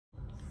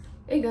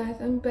Hey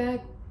guys, I'm back.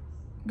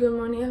 Good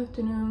morning,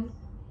 afternoon.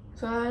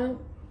 So I don't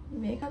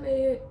make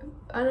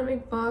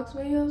vlogs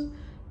videos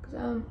because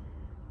I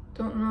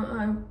don't know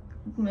how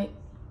to make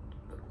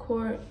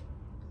record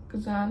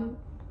because I'm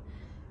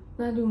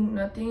not doing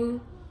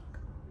nothing.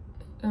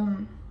 I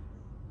don't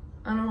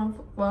want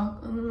to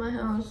walk in my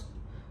house.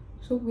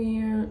 So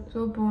weird,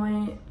 so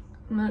boring.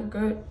 I'm not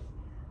good.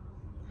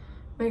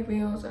 Make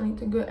videos. I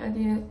need a good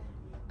idea.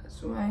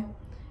 That's why,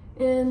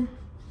 and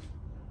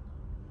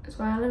that's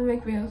why I don't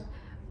make videos.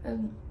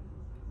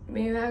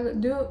 Maybe I could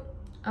do.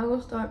 I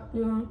will start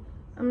doing.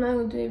 I'm not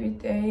gonna do it every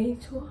day.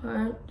 Too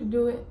hard to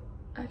do it.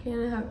 I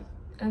can't have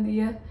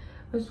idea.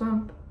 I just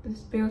want this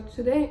video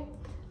today.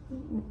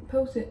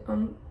 Post it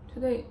on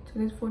today.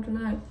 Today's 4th of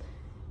July,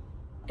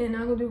 and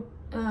I will do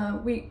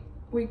week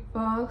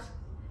vlogs.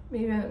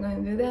 Maybe I'm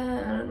gonna do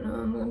that. I don't know.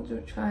 I'm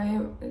gonna try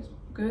it. It's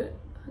good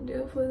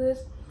idea for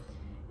this.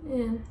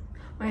 And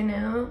right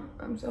now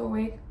I'm so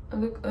awake. I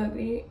look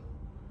ugly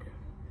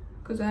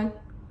because I'm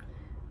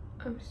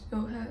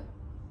still have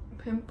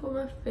pimple on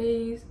my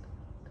face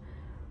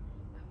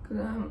because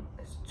I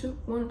just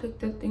want to take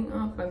that thing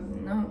off. Like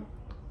no,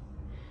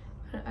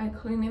 I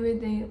clean every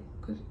day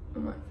because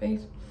of my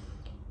face.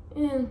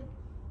 And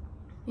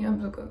yeah, I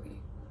look ugly.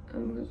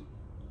 I'm just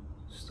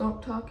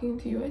stop talking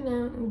to you right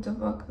now and the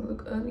fuck I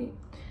look ugly.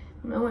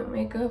 I'm not with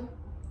makeup.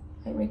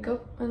 I wake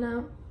up right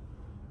now.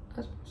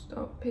 I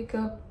start pick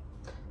up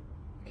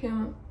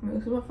camera.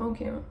 This is my phone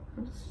camera.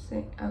 I'm just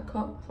saying I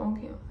call my phone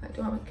camera. I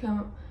don't have a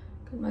camera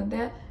because my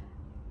dad.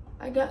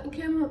 I got the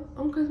camera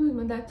on Christmas.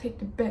 My dad take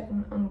the bet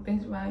on the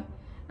base ride.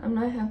 I'm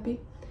not happy.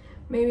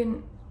 Maybe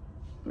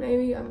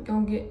I'm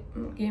gonna get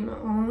my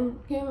own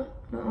camera,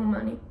 my own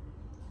money.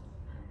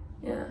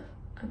 Yeah,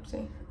 I'm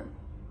saying.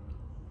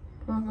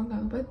 I'm not gonna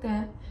talk about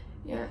that.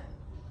 Yeah,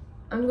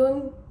 I'm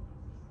going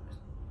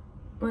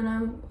when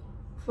I'm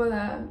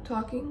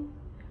talking.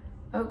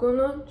 I'm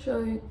gonna show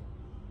you.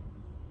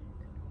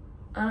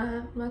 I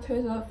have my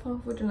toys off for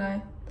 4th of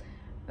July.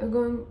 I'm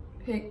going to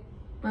pick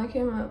my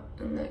camera up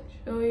and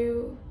show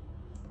you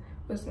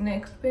what's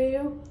next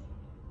video.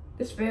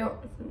 This video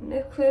is the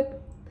next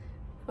clip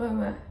for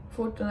my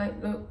 4th of July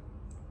look.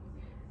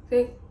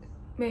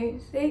 Maybe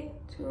stay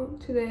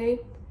tuned today.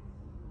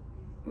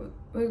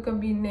 What's gonna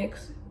be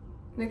next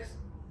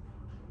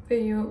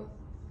video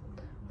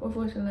for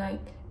 4th of July.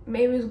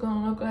 Maybe it's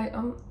gonna look like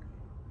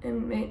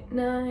in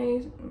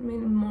nice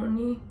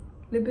mid-morning,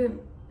 a little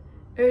bit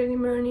early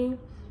morning.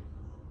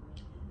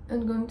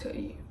 I'm going to tell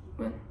you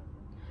when.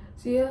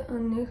 See ya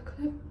on the next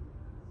clip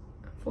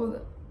for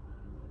the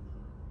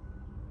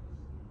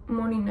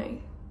morning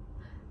night.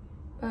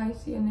 Bye,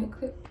 see you next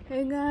clip.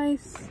 Hey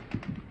guys.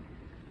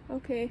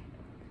 Okay.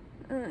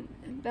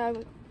 That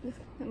was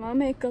my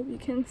makeup. You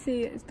can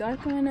see it's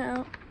dark right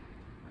now.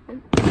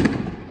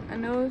 I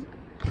know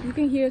you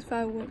can hear it's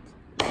fireworks.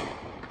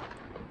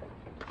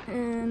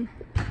 And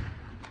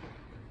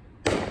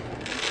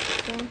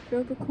don't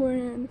feel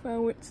recording and the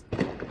fireworks.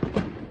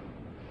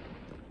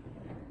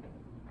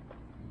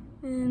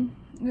 And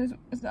this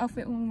is the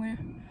outfit I'm wear.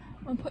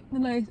 I'll put the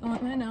lights on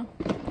right now.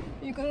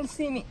 You're gonna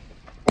see me.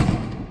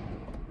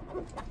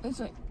 This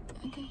way.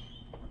 Okay.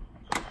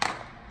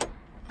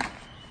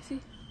 See?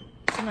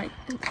 Right.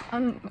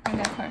 I'm on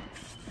that car.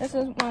 This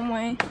is one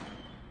way.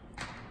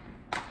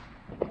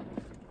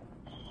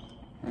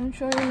 I'm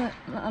showing you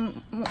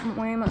I'm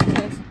wearing my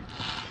clothes.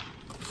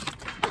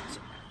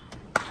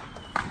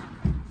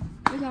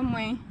 This I'm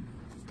wearing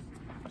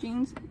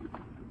jeans,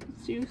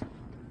 shoes.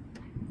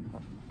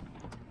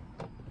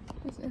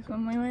 This is what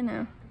I'm wearing right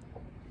now.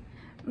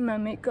 My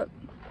makeup.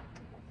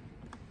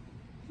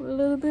 A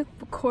little bit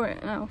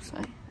recording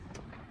outside.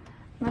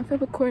 I'm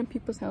not recording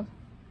people's house.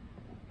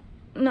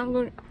 I'm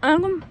gonna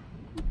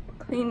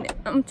clean it.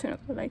 I'm gonna turn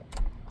up the light.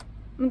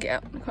 I'm gonna get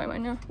out of the car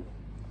right now.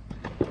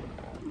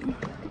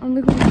 I'm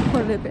gonna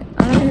record a little bit. I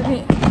don't know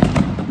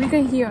if we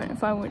can hear it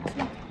if I would.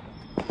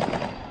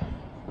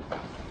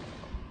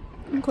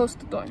 I'm close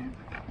to the door.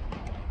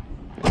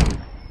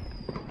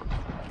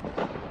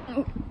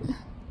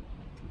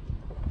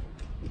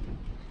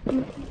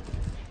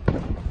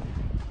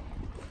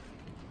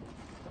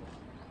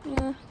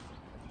 Yeah.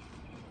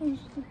 I'm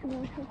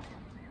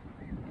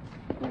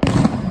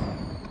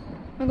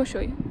gonna show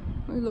you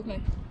what it looks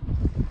like.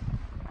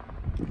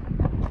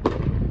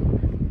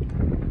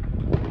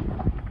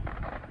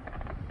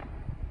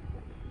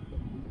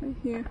 Right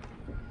here.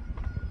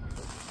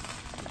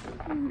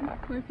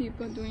 What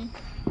people are doing.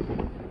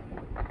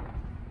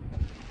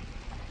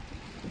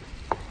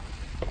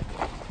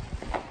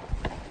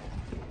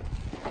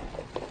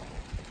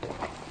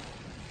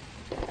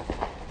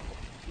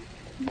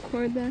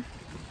 Record that.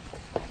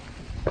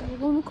 You're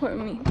gonna record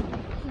me.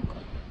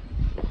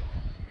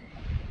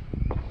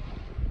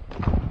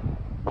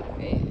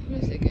 Wait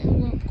a second. I'm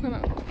gonna record my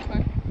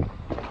car.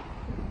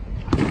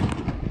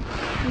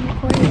 I'm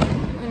recording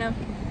right now.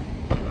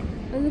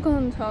 Let's go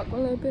and talk a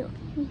little bit.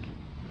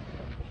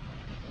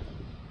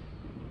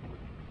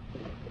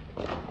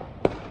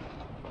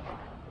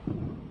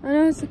 I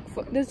know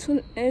this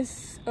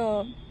is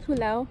too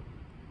loud.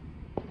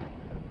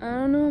 I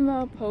don't know if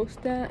I'll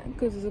post that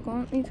because it's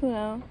going to be too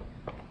loud.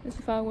 It's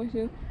a fireworks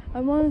too.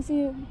 I want to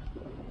see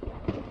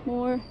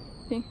more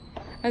things.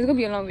 It's gonna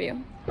be a long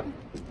video.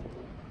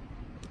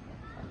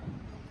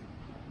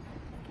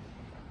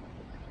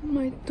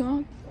 My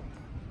dog.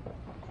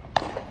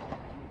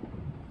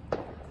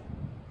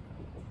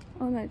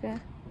 Oh my god.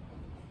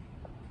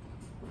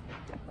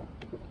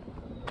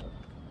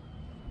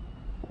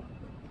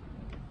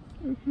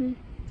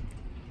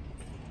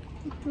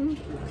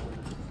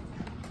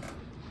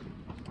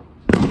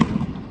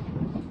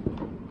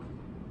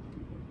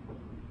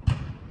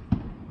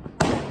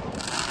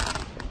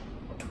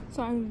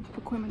 So I'm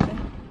recording my dad.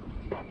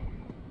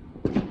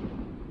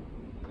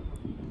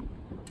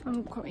 I'm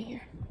recording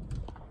here.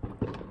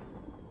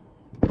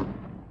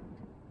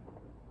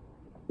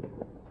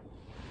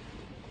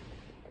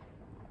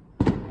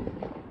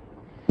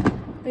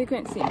 You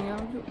can't see me,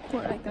 I'll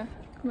record like that.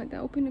 Come like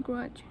that, open the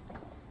garage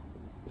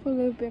for a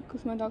little bit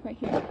because my dog right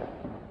here.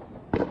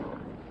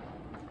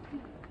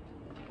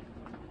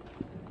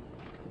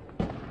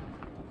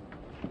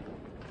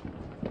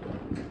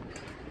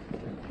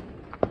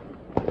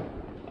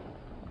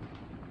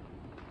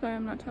 Sorry,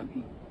 I'm not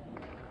talking.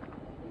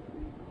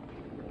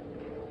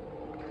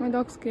 My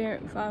dog's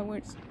scared of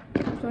fireworks.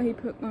 That's why he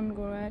put on the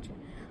garage.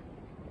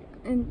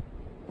 And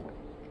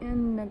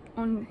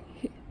on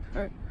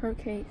her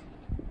cage.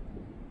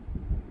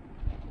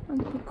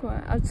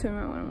 I'll turn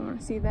around when I want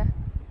to see that.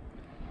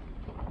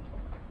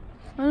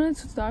 I don't know,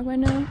 it's dark right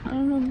now. I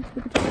don't know if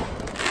it's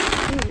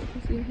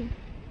let's see here.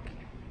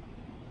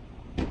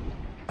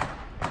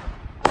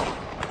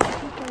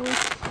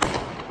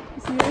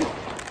 You see it?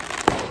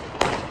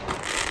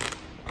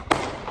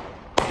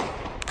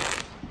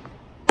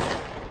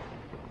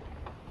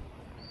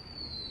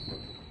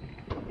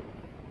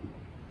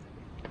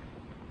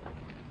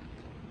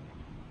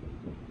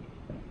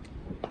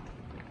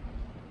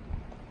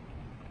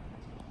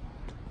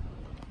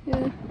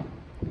 Yeah.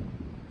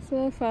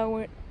 So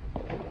firework.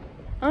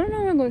 I don't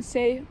know what I'm gonna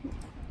say.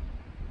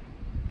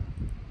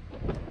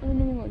 I don't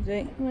know what I'm gonna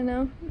say right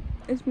now.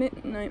 It's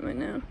midnight right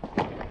now.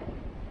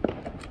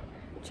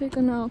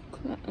 Checking out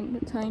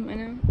the time right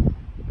now.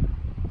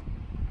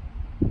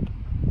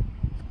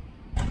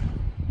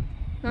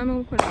 I'm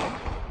gonna put it on.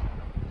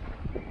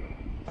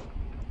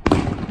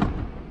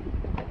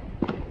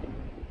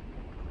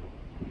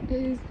 It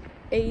is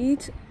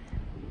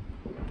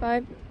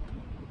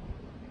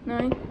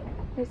 8:59.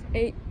 It's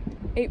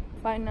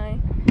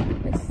 8:59.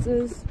 It's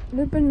just a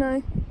little bit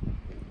 9.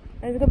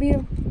 It's gonna be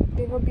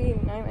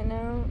 9 right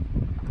now.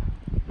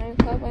 9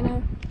 o'clock right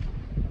now.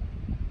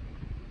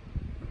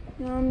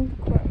 Now I'm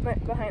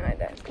right behind my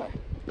dad's car.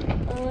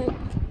 I like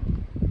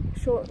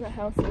short the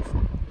houses.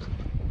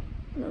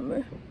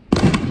 Remember?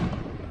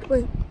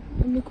 Wait,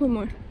 let me record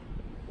more.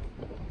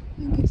 I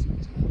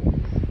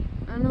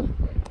don't know.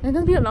 It's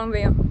gonna be a long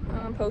video. I'm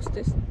gonna post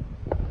this.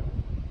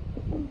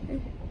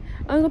 Okay.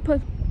 I'm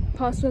gonna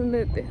pause a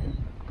little bit.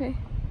 Okay.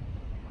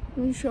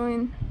 I'm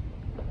showing.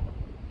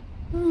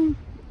 I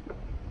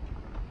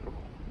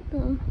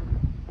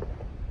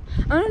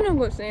don't know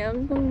what to say.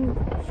 I'm gonna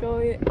show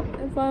it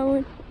if I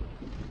would.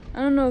 I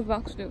don't know if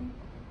Vox do.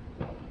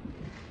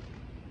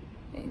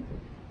 Okay.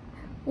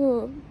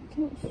 Oh,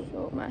 can't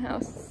show my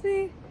house.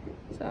 See?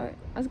 Sorry.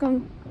 I was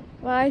gonna.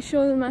 Well, I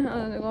showed my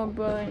house. I'm gonna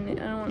blur in it.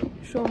 I don't want to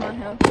show my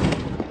house.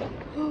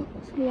 Oh,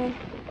 it's low.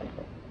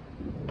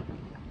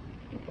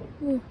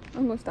 Ooh,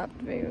 I'm gonna stop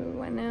the video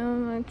right now.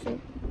 I'm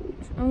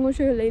gonna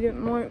show you later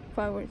more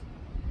fireworks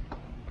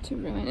to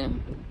right now.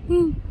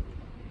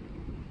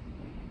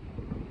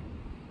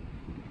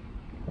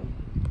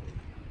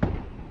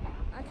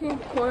 I can't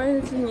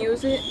record to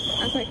music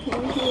as I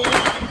came here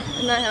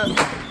in my house.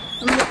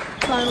 I'm gonna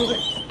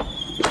fireworks.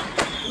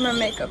 My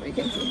makeup, you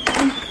can see.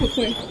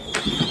 Okay.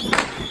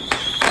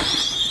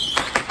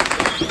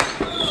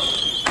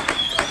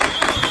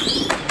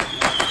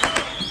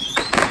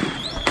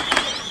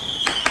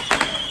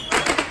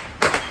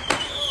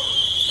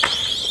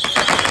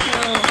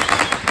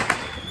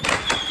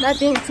 That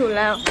being too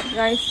loud,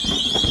 guys.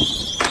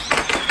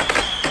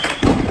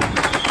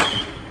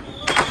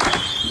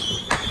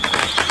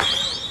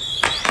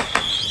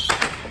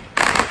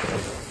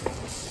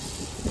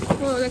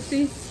 Oh, let's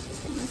see.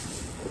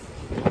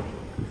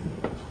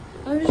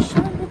 I'm just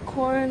trying to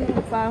record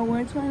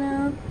fireworks right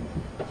now.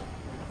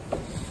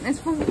 It's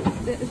from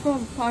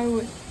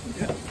fireworks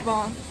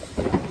bomb.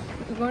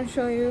 I'm going to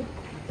show you.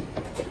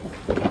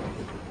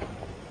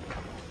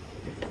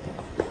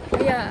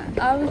 But yeah,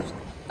 so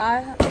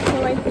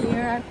right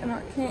here I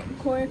can't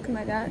record because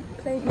my dad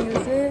played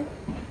music.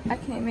 I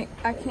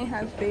can't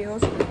have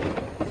videos.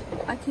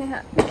 I can't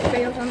have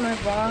videos on my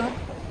vlog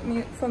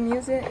for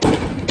music.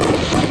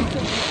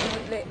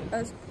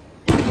 Us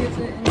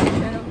music in the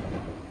channel.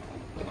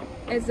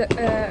 It's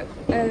a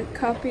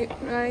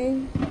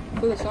copyright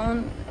for the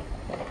song.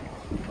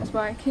 That's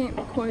why I can't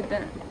record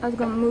that. I was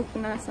gonna move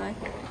from that side.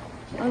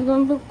 I was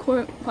gonna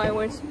record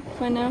fireworks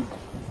right now.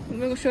 I'm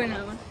gonna show you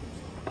another one.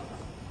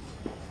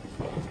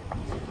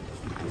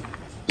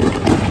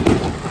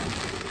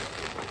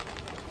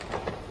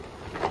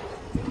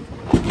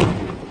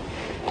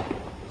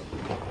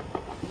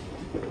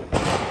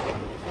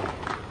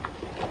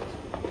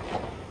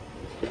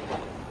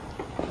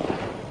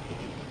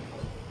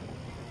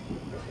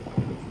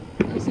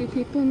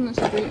 on the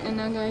street and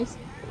now, guys.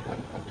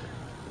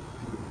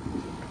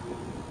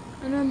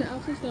 I know the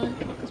outside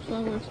because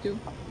flowers do.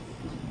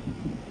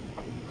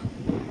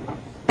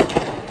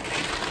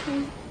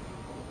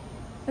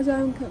 As I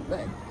haven't cut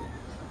back.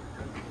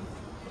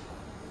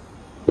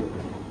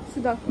 It's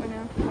dark right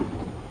now.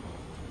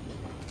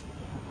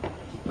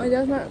 My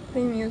dad's not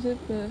playing music,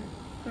 but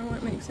I don't want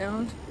to make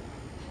sounds.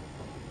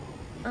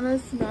 And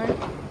it's dark.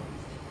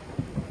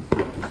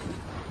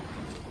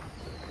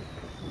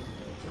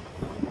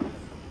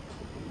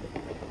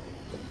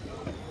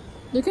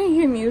 You can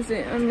hear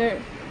music under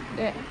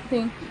that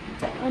thing.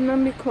 I'm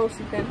gonna be close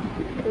to them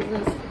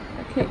because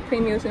I can't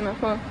play music on my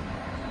phone.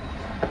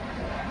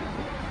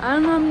 I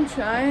don't know, I'm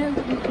trying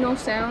no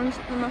sounds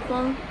on my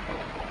phone.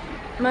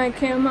 My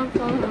camera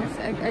on my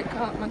phone, I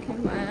caught my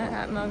camera, I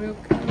had my real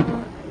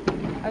camera.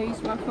 I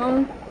use my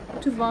phone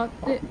to vlog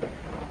it.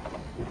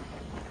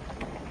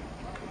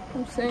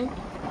 I'm saying.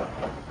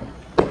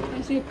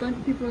 I see a bunch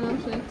of people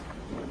outside.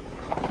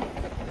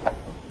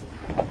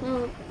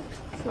 Oh,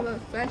 it's a lot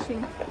of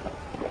flashing.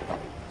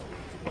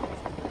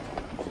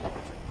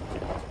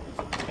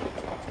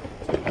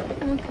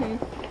 Okay.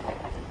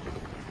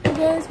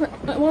 Guys,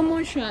 one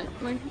more shot.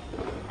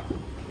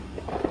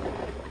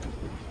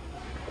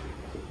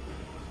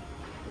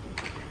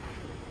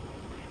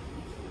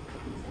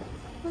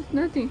 That's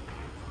nothing.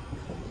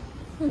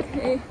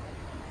 Okay.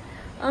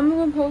 I'm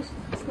gonna post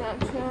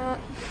Snapchat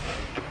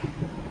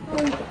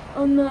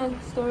on the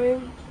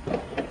story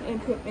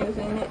and put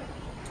music in it.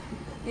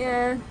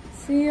 Yeah.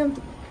 See you.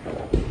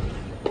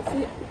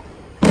 See.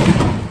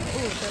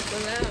 Oh, that's so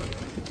loud.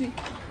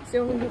 See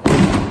you.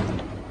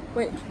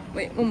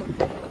 Wait, one more.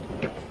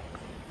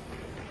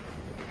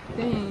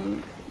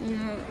 Dang,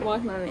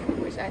 watch my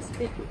language. I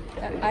speak,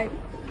 I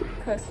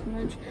cuss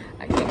much.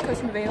 I can't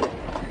cuss in the video.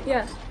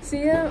 Yeah,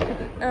 see ya.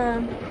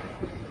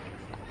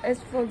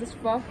 As for this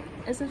vlog,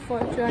 this is for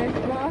drive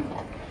vlog.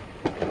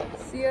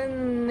 See ya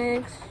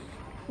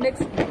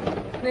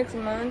next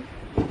month.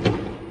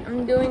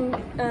 I'm doing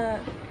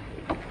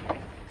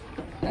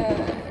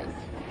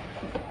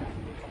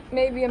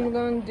maybe I'm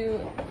going to do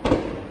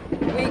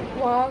week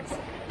walks.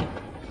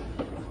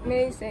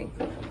 Maybe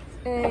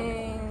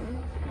and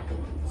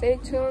stay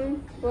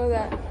tuned for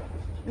that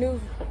new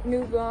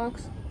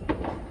vlogs.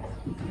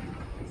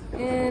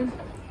 And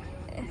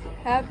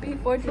happy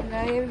 4th of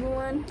July,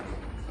 everyone.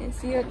 And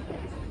see you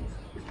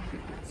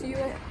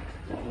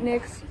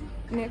next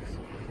week.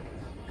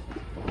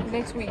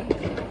 Next week.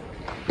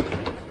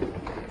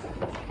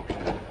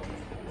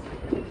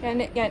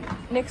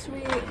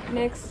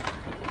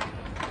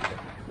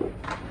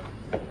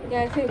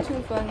 Yeah, stay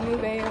tuned for new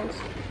videos.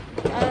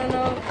 I don't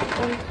know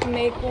when to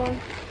make one.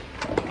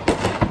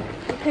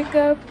 Pick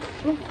up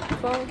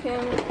phone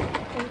camera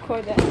and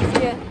record that.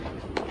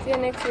 See ya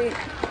next week.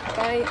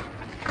 Bye.